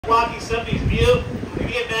blocking somebody's view. They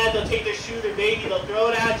get mad, they'll take their shoe, their baby, they'll throw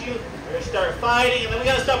it at you, or start fighting, and then we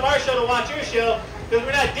gotta stop our show to watch your show, because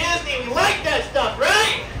we're not Disney, we like that stuff,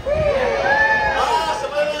 right? Awesome,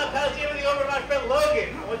 I'm gonna pass everything over to my friend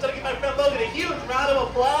Logan. I want to give my friend Logan a huge round of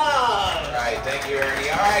applause. All right, thank you, Ernie.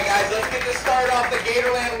 All right, guys, let's get this started off the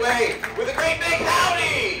Gatorland way with a great big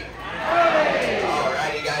howdy! Howdy! All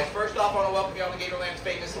right, you guys, first off, I want to welcome you on the Gatorland's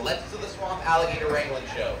famous Let's to the Swamp Alligator Wrangling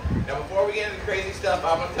Show. Now, before we get into the crazy stuff,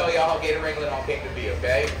 I'm going to tell you how gator wrangling all came to be,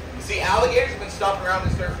 okay? You see, alligators have been stomping around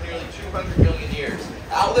this earth for nearly 200 million years,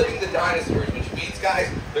 outliving the dinosaurs, which means, guys,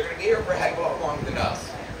 they're going to be here for a heck of a lot longer than us.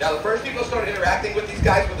 Now, the first people who started interacting with these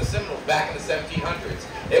guys were the Seminoles back in the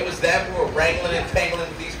 1700s. It was them who were wrangling and tangling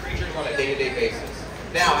with these creatures on a day-to-day basis.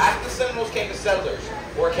 Now, after the Seminoles came the settlers,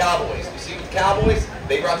 or cowboys. You see, with cowboys,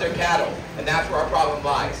 they brought their cattle, and that's where our problem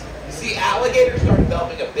lies. You see, alligators started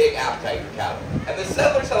developing a big appetite for cattle, and the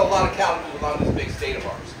settlers had a lot of cattle moving along this big state of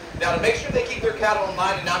ours. Now, to make sure they keep their cattle in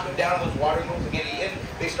line and not go down in those watering holes and get eaten,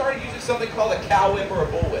 they started using something called a cow whip or a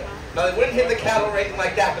bull whip. Now, they wouldn't hit the cattle or anything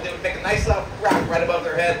like that, but they would make a nice loud crack right above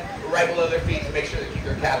their head or right below their feet to make sure they keep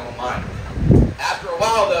their cattle in line. After a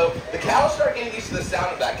while, though, the cattle started getting used to the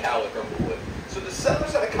sound of that cow whip or bull whip. So the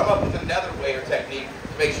settlers had to come up with another way or technique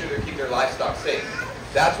to make sure they keep their livestock safe.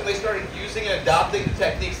 That's when they started using and adopting the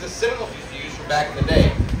techniques the Seminoles used to use from back in the day.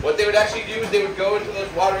 What they would actually do is they would go into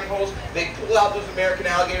those watering holes, they'd pull out those American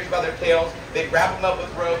alligators by their tails, they'd wrap them up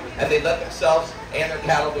with rope, and they'd let themselves and their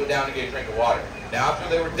cattle go down and get a drink of water. Now after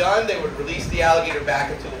they were done, they would release the alligator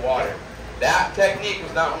back into the water. That technique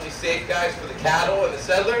was not only safe, guys, for the cattle and the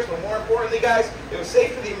settlers, but more importantly, guys, it was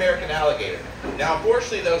safe for the American alligator. Now,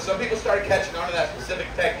 unfortunately, though, some people started catching on to that specific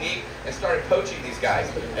technique and started poaching these guys.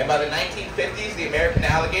 And by the 1950s, the American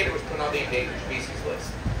alligator was put on the endangered species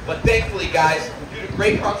list. But thankfully, guys, due to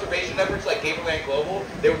great conservation efforts like Gatorland Global,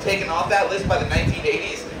 they were taken off that list by the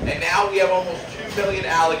 1980s, and now we have almost 2 million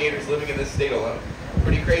alligators living in this state alone.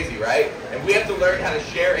 Pretty crazy, right? And we have to learn how to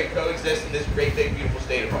share and coexist in this great, big, beautiful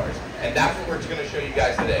state of ours. And that's what we're going to show you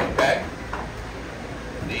guys today, okay?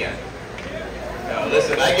 The end. No,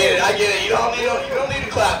 listen, I get it. You don't need to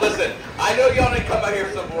clap. Listen, I know y'all didn't come out here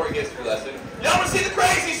for some boring history lesson. Y'all want to see the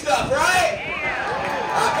crazy stuff, right?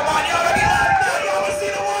 Yeah. Come on, y'all ready? Y'all want to see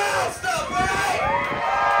the wild stuff, right?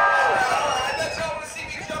 I bet y'all want to see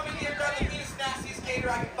me jump in here, grab the meanest, nastiest gator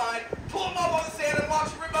I can find, pull him up on the sand, and watch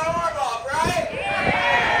him rip my arm off, right?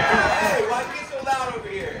 Hey, why are you so loud over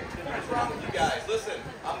here? What's wrong with you guys? Listen,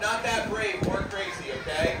 I'm not that brave or crazy,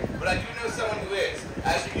 okay? But I do know someone who is,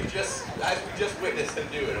 as we just witnessed him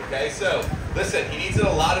do it, okay? So, listen, he needs a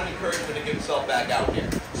lot of encouragement to get himself back out here.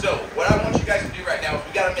 So, what I want you guys to do right now is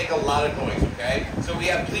we gotta make a lot of noise, okay? So we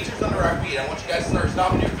have bleachers under our feet. I want you guys to start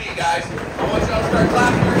stomping your feet, guys. I want y'all to start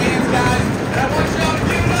clapping your hands, guys. And I want y'all to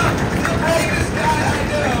give it up to the bravest guy I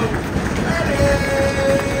know, Ernie!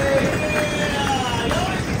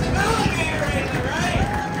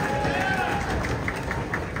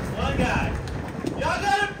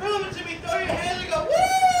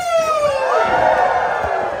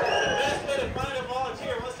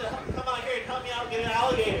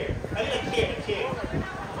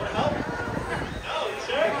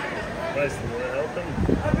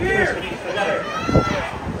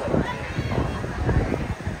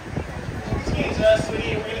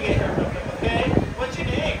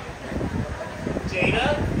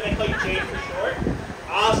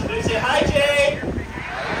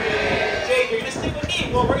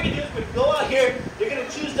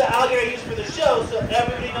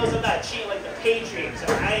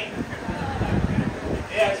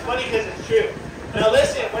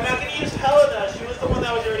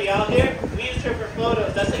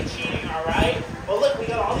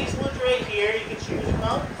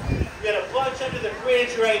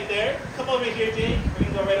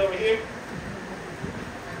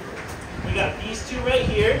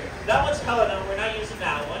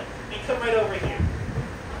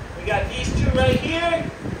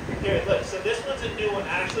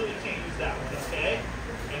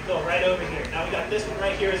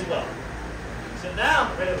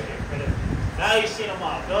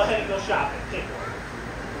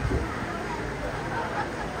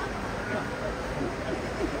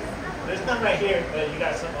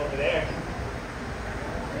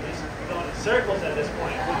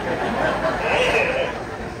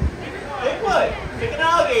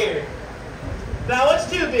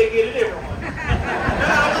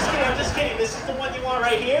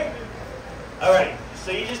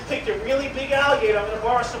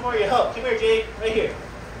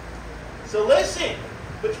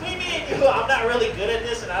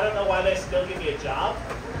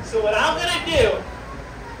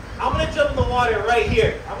 I'm going to jump in the water right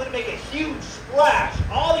here. I'm going to make a huge splash.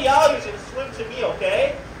 All the alligators are going to swim to me,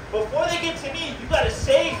 okay? Before they get to me, you got to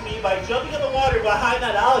save me by jumping in the water behind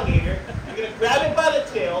that alligator. You're going to grab it by the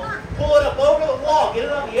tail, pull it up over the wall, get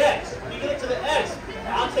it on the edge. When you get it to the edge,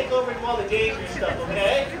 I'll take over and do all the dangerous stuff,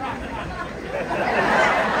 okay?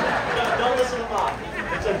 Don't listen to Mom.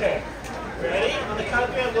 It's okay. Ready? On the count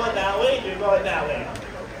of 3, I'm going that way, and you're going that way.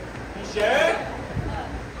 You sure?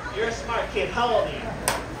 You're a smart kid. How old are you?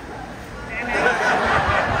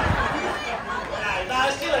 Nah,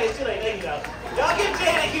 it's too late. It's too late. There you go. Y'all give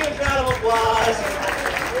Jane a huge round of applause.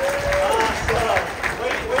 Awesome.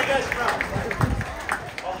 Where are you guys from?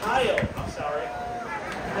 Ohio. I'm sorry.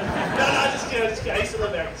 No, just kidding. I used to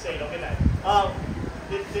live there. I can say it. Don't get mad.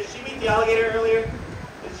 Did she meet the alligator earlier?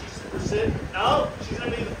 Did she super sit? No? She's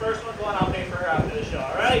going to be the first one going. I'll pay for her after the show.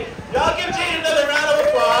 All right? Y'all give Jane another round of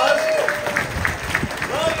applause.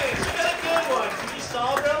 Logan, she got a good one. Can you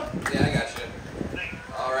solve, bro? Yeah, I got you.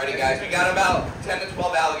 Alrighty, guys. We got about 10 to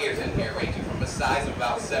 12 alligators in here, ranging from a size of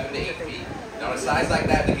about 7 to 8 feet. Now, a size like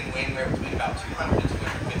that, they can weigh anywhere between about 200 to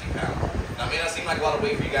 250 pounds. Now, it may not seem like a lot of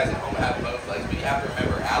weight for you guys at home to have both legs, but you have to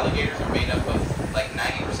remember, alligators are made up of like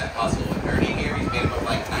 90% muscle. And Ernie here, he's made up of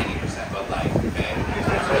like 90% Bud Light, okay?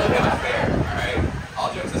 It's really kind of fair, alright?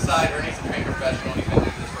 All jokes aside, Ernie's a trained professional. He's been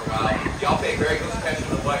doing this for a while. Y'all pay very close attention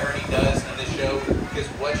to what Ernie does in this show, because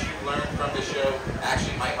what you learn from the show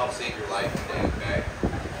actually might help save your life today, okay?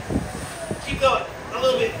 Keep going. A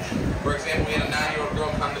little bit. For example, we had a 9-year-old girl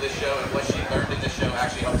come to the show, and what she learned in the show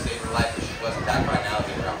actually helped save her life because she was attacked by an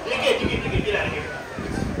alligator. You get get out of here.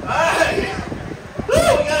 Alright.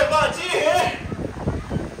 Woo, we got a volunteer here.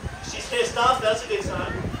 She's pissed off. That's a good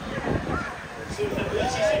sign. See what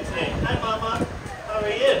she's doing today. Hi, Mama. How are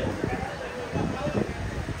you?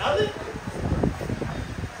 Nothing?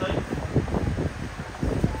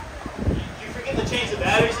 You forget to change the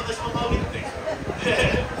batteries in this one, Logan? I think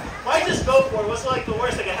so. Might just go for it. What's like the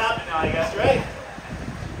worst that can happen now, I guess, right?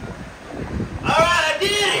 Alright, I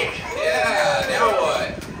did it! Yeah, now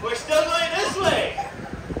what? We're still going this way.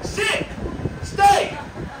 Sit! Stay!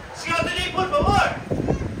 See how the knee put for more?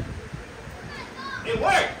 It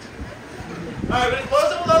worked. Alright, we're going to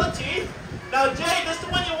close it with all the teeth. Now, Jay, this is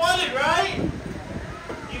the one you wanted, right?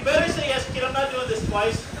 You better say yes, kid. I'm not doing this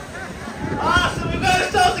twice. Awesome! We've got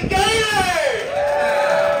ourselves a gator!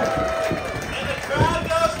 And the crowd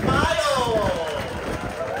goes wild.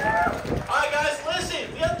 Alright, guys,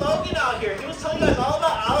 listen. We have Logan out here. He was telling you guys all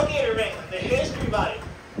about alligator wrangling, the history about it.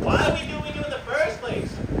 Why we do what we do in the first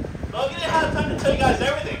place. Logan didn't have time to tell you guys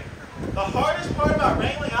everything. The hardest part about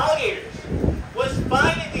wrangling alligators was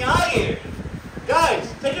finding the alligator. Guys,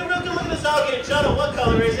 take a real good look at this alligator. Jonah, what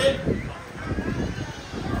color is it?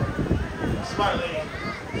 Smart lady.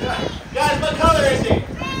 Guys, what color is it?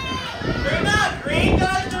 They're not green,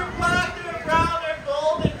 guys. They're black, they're brown, they're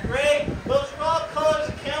gold, and gray. Those are all colors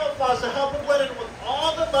of camouflage to help them blend in with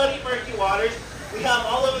all the muddy, murky waters we have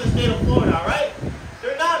all over the state of Florida, all right?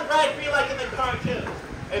 They're not bright green like in the cartoons.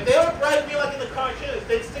 If they were bright green like in the cartoons,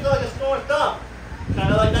 they'd stick like a sore thumb.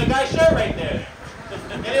 Kind of like that guy's shirt right there.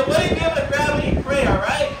 And it wouldn't be able to grab any prey, all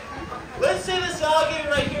right? Let's say this alligator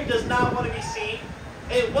right here does not want to be seen.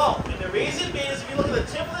 It won't. And the reason being is if you look at the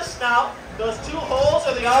tip of the snout, those 2 holes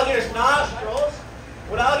are the alligator's nostrils.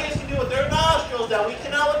 What alligators can do with their nostrils that we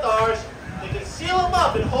cannot with ours, they can seal them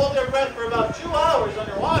up and hold their breath for about 2 hours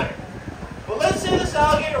underwater. But let's say this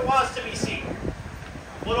alligator wants to be seen.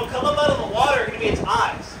 What will come up out of the water are going to be its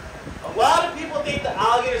eyes. A lot of people think the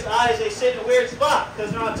alligator's eyes, they sit in a weird spot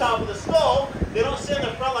because they're on top of the skull. They don't sit in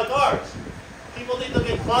the front like ours. People think they'll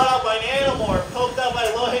get clawed out by an animal or poked out by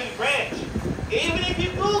a low-hanging branch. Even if you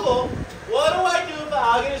Google, what do I do if the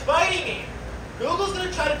alligator's biting me? Google's going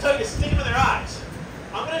to try to tell you to stick them in their eyes.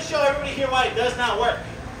 I'm going to show everybody here why it does not work.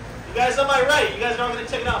 You guys on my right, you guys are all going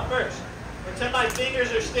to check it out first. Pretend my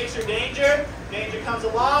fingers or sticks are danger. Danger comes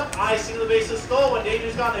along, eyes see the base of the skull. When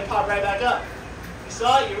danger's gone, they pop right back up. You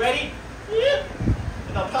saw it? You ready? Yeah.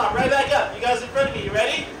 And they'll pop right back up. You guys in front of me, you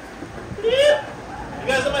ready? Yeah. You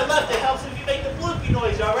guys on my left, it helps if you make the bloopy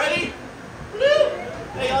noise. Y'all ready? Yeah.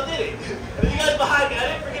 Hey, y'all did it. And then you guys behind me, I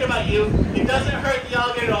didn't forget about you. It doesn't hurt the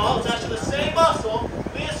alligator at all. It's actually the same muscle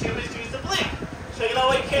we as humans use to blink. Shake it all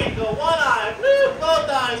the way you can. Go one eye, bloop, both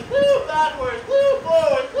eyes, bloop, backwards, bloop,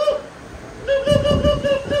 forward, bloop. Bloop, bloop, bloop, bloop,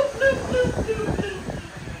 bloop, bloop, bloop, bloop, bloop, bloop.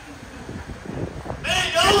 Man,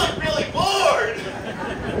 y'all look really bored.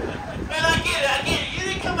 Man, I get it. You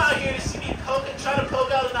didn't come out here to see me try to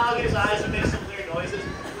poke out an alligator's eyes and make some weird noises.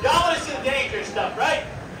 Y'all want to see the dangerous stuff, right?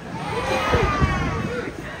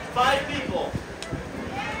 5 people.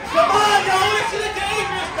 Come on, y'all want to see the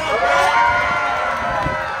dangerous stuff, right?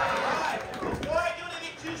 Before I do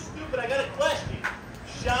anything too stupid,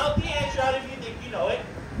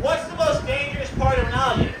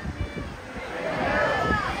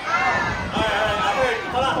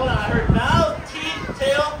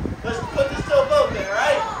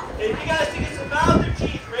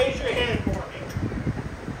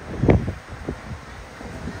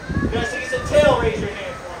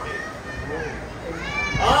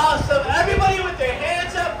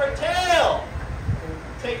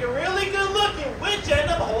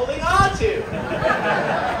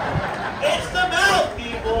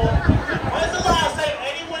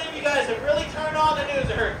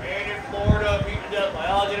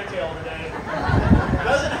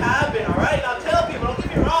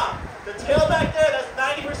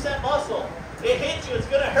 It hits you, it's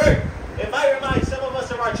gonna hurt. It might remind some of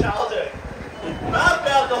us of our childhood. Mouth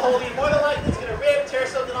valve to hold you, more than likely it's gonna rip, tear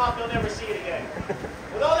something off, you'll never see it again.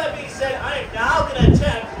 With all that being said, I am now gonna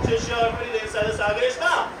attempt to show everybody the inside of this alligator's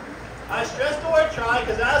mouth. I stress the word try,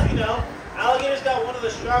 because as we know, alligators got one of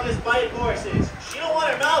the strongest bite forces. She don't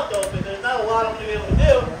want her mouth open, there's not a lot I'm gonna be able to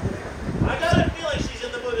do. I got a feeling she's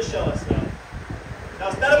in the mood to show us though. Now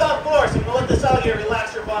it's not about force, I'm gonna let this alligator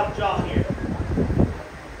relax her bottom jaw here.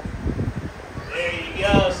 There you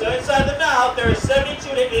go. So inside the mouth, there are 72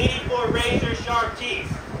 to 84 razor sharp teeth.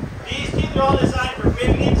 These teeth are all designed for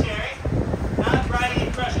ripping and tearing, not grinding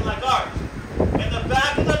and crushing like ours. In the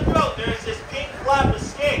back of the throat, there is this pink flap of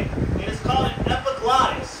skin. It is called an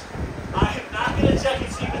epiglottis. I am not going to check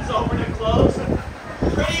and see if it's open or closed.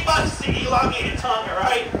 Pretty much it's the elongated tongue,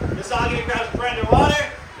 alright? This alligator grabs brand new water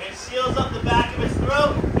and seals up the back of its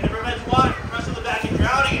throat, and it prevents water from rushing the back and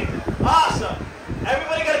drowning it. Awesome!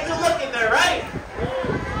 Everybody got a good look in there, right?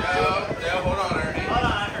 No, hold on, Ernie. Hold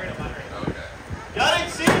on, I heard him. Okay. Y'all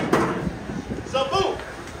didn't see it? So boom!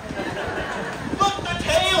 Look, the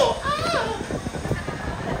tail!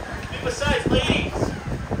 And besides, ladies,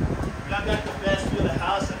 y'all got the best view of the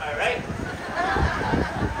house, am I right?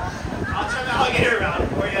 I'll turn the alligator around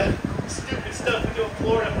for you. Stupid stuff we do in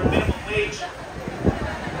Florida for minimum wage.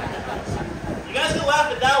 You guys can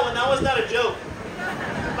laugh at that one. That was not a joke.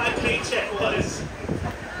 My paycheck was.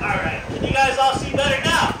 Alright, can you guys all see better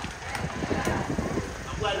now?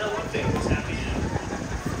 I'm glad that one thing was happy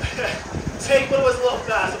now. Take one was a little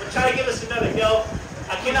fast. I'm going to try to give us another go.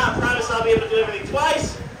 I cannot promise I'll be able to do everything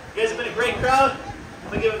twice. You guys have been a great crowd. I'm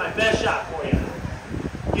going to give it my best shot for you.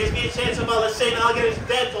 Gives me a chance of, let's say, an alligator's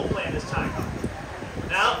dental plan this time.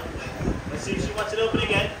 Now, let's see if she wants it open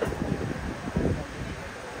again.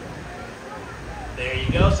 There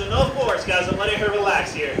you go. So no force, guys. I'm letting her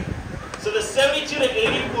relax here. So the 72 to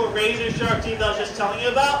 84 razor sharp teeth I was just telling you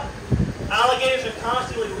about, alligators are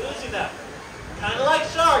constantly losing them. Kind of like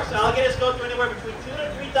sharks, alligators go through anywhere between 2,000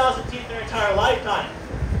 to 3,000 teeth in their entire lifetime.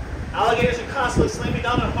 Alligators are constantly slamming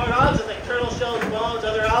down on hard objects like turtle shells, bones,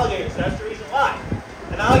 other alligators. That's the reason why.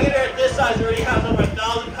 An alligator at this size already has over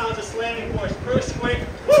 1,000 pounds of slamming force per square.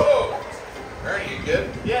 Woo! Ernie, you good?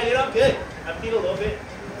 Yeah, dude, I'm good. I peed a little bit.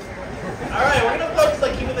 Alright, we're going to focus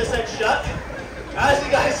on keeping this head shut. As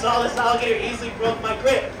you guys saw, this alligator easily broke my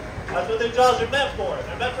grip. That's what their jaws are meant for.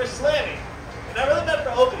 They're meant for slamming. They're not really meant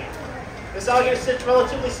for opening. This alligator sits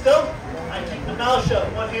relatively still. I keep the mouth shut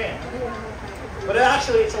with one hand. But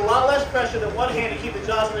actually, it's a lot less pressure than one hand to keep the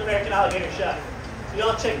jaws of the American alligator shut. So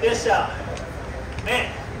y'all check this out.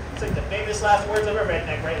 Man, it's like the famous last words of a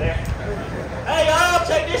redneck right there. Hey y'all,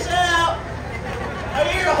 check this out.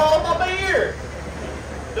 A ear hole, my beer.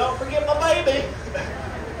 Don't forget my baby.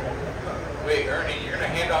 Wait, Ernie, you're going to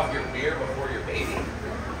hand off your beer before your baby?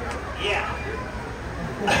 Yeah.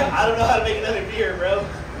 I don't know how to make another beer, bro.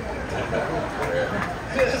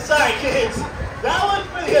 Sorry, kids. That one's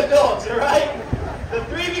for the adults, alright? The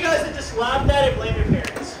three of you guys that just laughed at it, blame your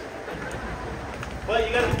parents. But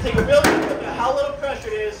you guys can take a real good look at how little pressure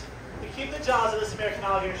it is to keep the jaws of this American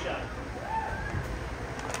alligator shut.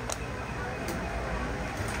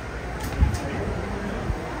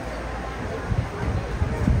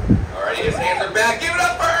 Alrighty, his hands are back. Give it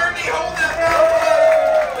up for Ernie. Hold that.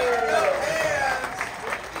 With no hands.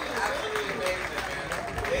 Absolutely amazing, man.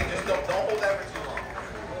 Hey, just don't hold that for too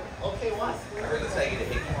long. Okay, what? I heard this I get a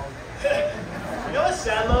hickey. You know what's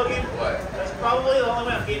sad, Logan? What? That's probably the only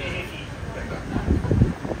way I'm getting a hickey.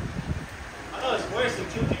 I know it's worse than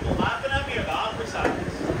two people laughing at me or the awkward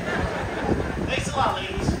silence. Thanks a lot,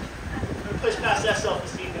 ladies. I'm going to push past that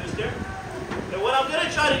self-esteem booster. And what I'm going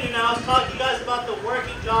to try to do now is talk to you guys about the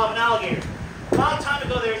working jaw of an alligator. A long time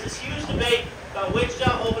ago, there was this huge debate about which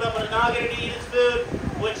jaw opened up on an alligator to eat its food,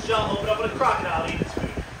 which jaw opened up on a crocodile to eat its food.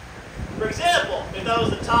 For example, if that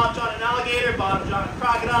was the top jaw on an alligator, bottom jaw on a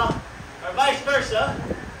crocodile, or vice versa,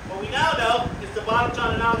 what we now know is the bottom jaw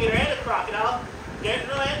on an alligator and a crocodile.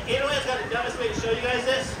 Gatorland's got the dumbest way to show you guys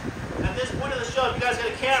this. At this point of the show, if you guys got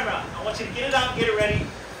a camera, I want you to get it out and get it ready.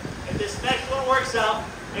 If this next one works out,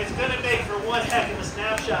 it's going to make for one heck of a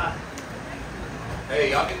snapshot.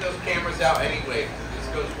 Hey, y'all get those cameras out anyway. If this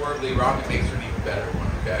goes horribly wrong, it makes for an even better one,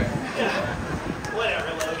 okay? Yeah.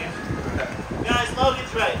 Whatever, Logan. Guys,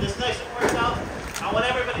 Logan's right. This next one works out. I want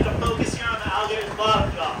everybody to focus here on the alligator's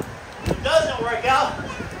bottom jaw. If it doesn't work out,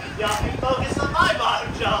 y'all can focus on my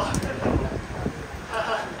bottom jaw.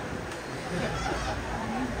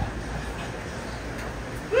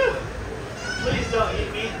 Whew. Please don't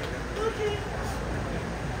eat me. Okay.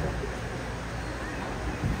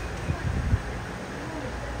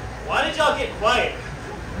 Why did y'all get quiet?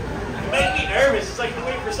 You make me nervous. It's like you're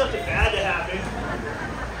waiting for something bad to happen.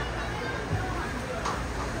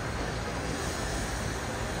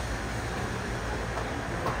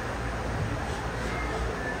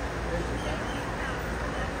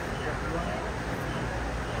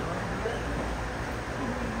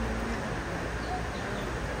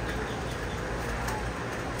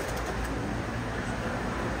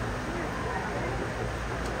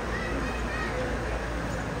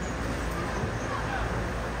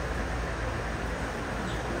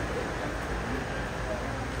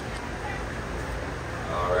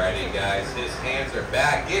 Alrighty guys, his hands are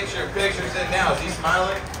back. Get your pictures in now. Is he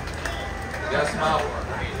smiling? You gotta smile for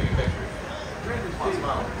him. Are you taking pictures? Come on,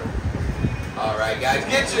 smile. Alright guys,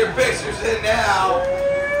 get your pictures in now.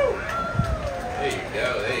 There you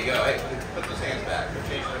go, there you go. Hey, put those hands back. We're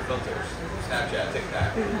changing the filters. Snapchat,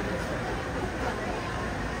 TikTok.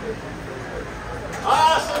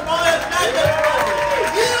 Awesome, boys. That's a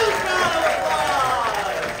huge round of applause.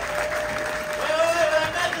 Wait, what I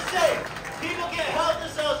meant to say. People get help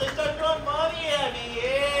themselves. They start throwing money at me.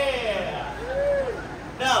 Yeah.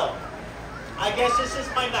 No. I guess this is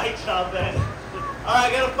my night job then. All right,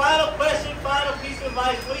 I got a final question, final piece of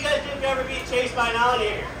advice. What do you guys do if you're ever being chased by an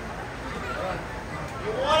alligator?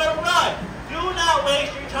 You want to run. Do not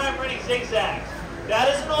waste your time running zigzags.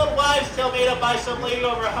 That is an old wives' tale made up by some lady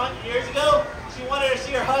over 100 years ago. She wanted to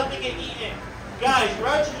see her husband get eaten. Guys,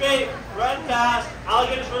 run straight, run fast.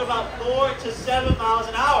 Alligators run about 4 to 7 miles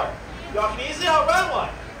an hour. Y'all can easily outrun one.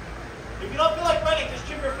 If you don't feel like running, just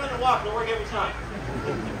trip your friend and walk. It'll work every time.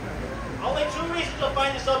 Only 2 reasons you'll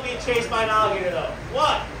find yourself being chased by an alligator though.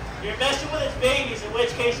 1, you're messing with its babies, in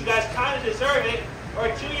which case you guys kind of deserve it. Or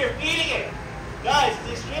 2, you're feeding it. Guys,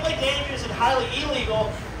 it's extremely dangerous and highly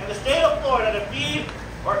illegal in the state of Florida to feed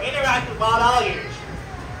or interact with wild alligators.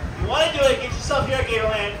 If you want to do it, get yourself here at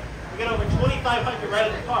Gatorland. We got over 2,500 right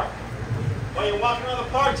at the park. While you're walking around the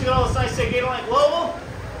park, check out all the sites say Gatorland Global,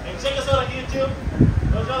 and check us out on YouTube.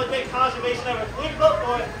 Those are the great conservation efforts we put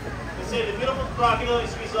forth to save the beautiful crocodile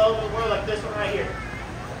species all over the world, like this one right here.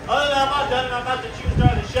 Other than that, I'm not done, and I'm not the true star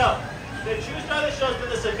of the show. The true star of the show has been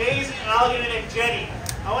this amazing alligator named Jenny.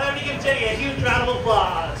 I want everybody to give Jenny a huge round of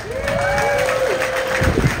applause.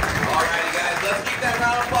 Alrighty guys, let's keep that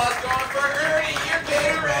round of applause going for Ernie, your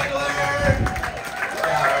gator wrangler.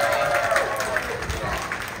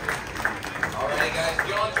 Alrighty guys, did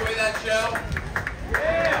you all enjoy that show?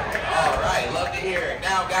 Yeah! Alright, love to hear it.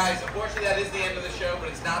 Now guys, unfortunately that is the end of the show,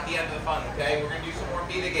 but it's not the end of the fun, okay? We're going to do some more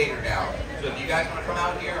Meet a Gator now. So if you guys want to come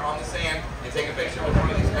out here on the sand and take a picture with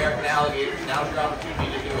one of these American alligators, now's your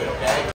opportunity to do it, okay?